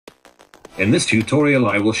In this tutorial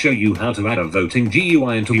I will show you how to add a voting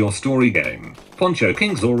GUI into your story game. Poncho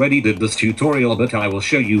Kings already did this tutorial, but I will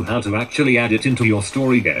show you how to actually add it into your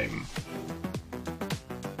story game.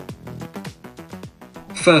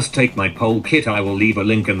 First, take my poll kit. I will leave a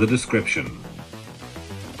link in the description.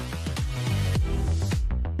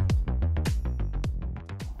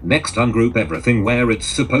 Next, ungroup everything where it's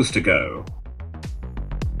supposed to go.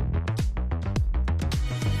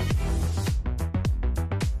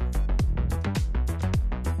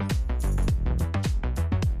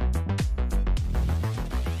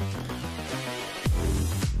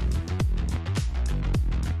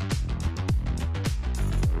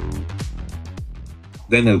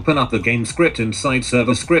 Then open up the game script inside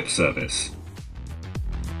Server Script Service.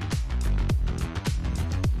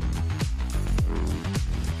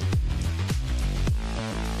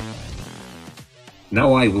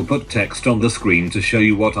 Now I will put text on the screen to show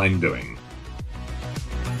you what I'm doing.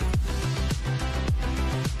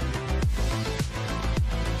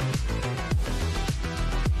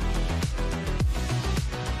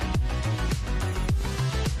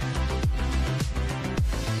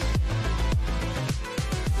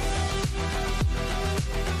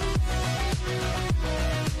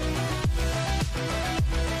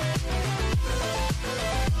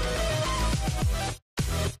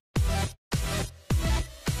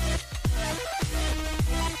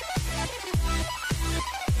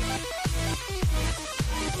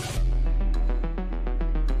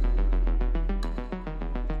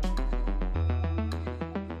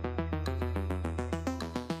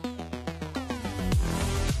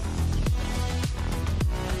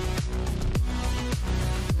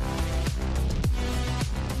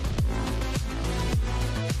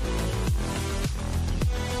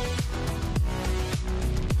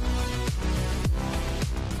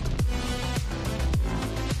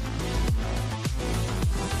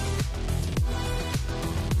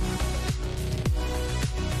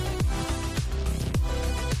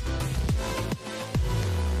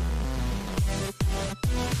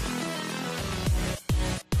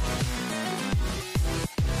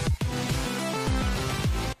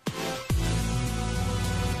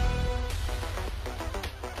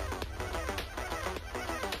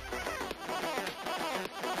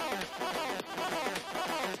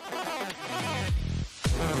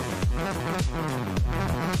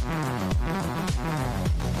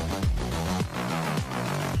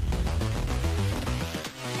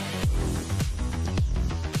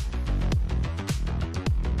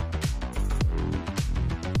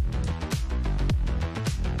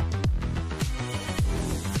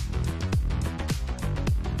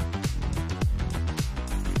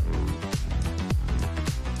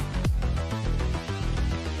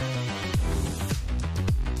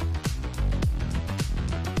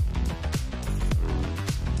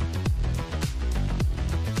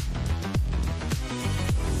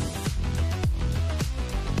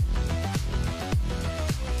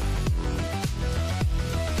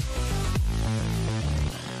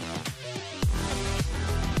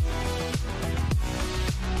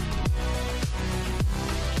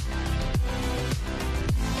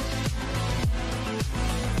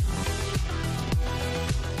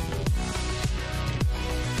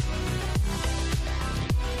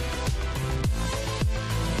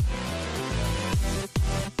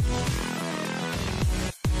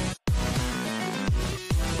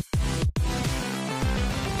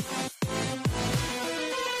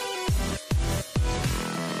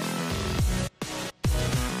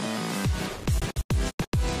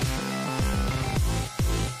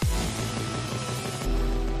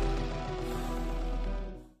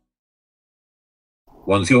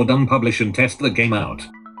 Once you're done, publish and test the game out.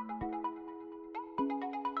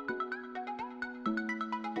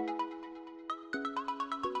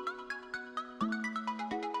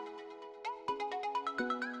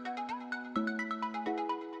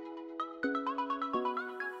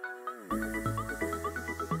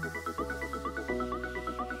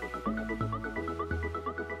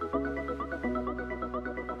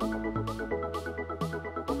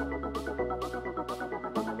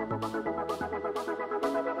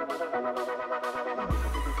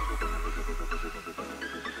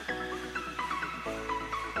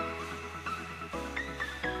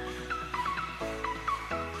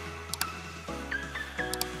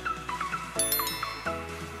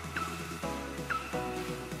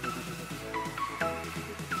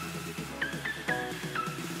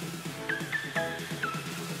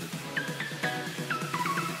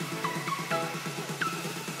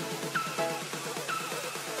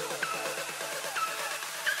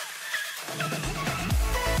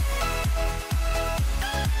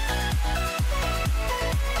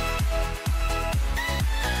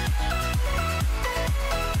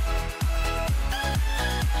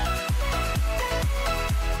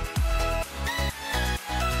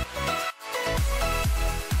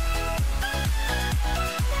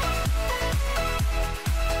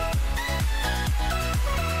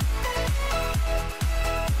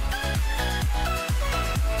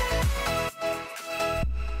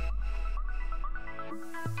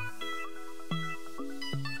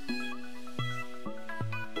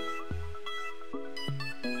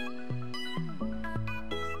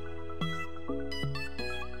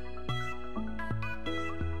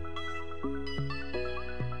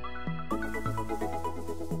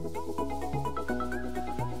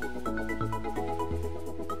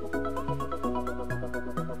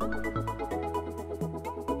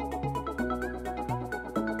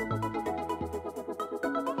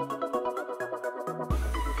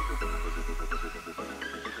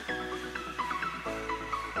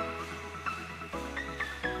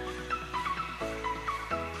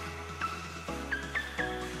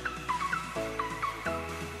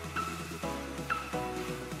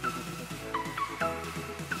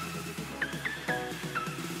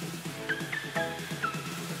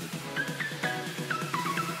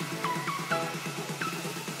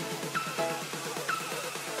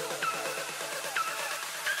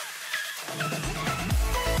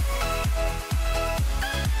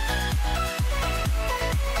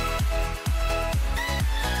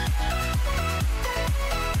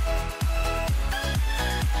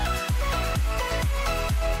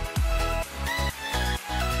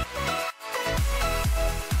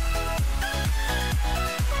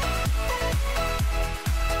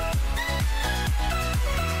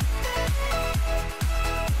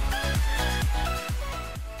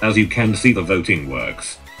 As you can see, the voting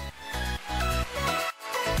works.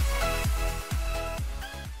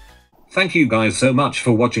 Thank you guys so much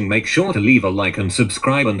for watching. Make sure to leave a like and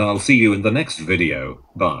subscribe, and I'll see you in the next video.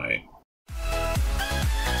 Bye.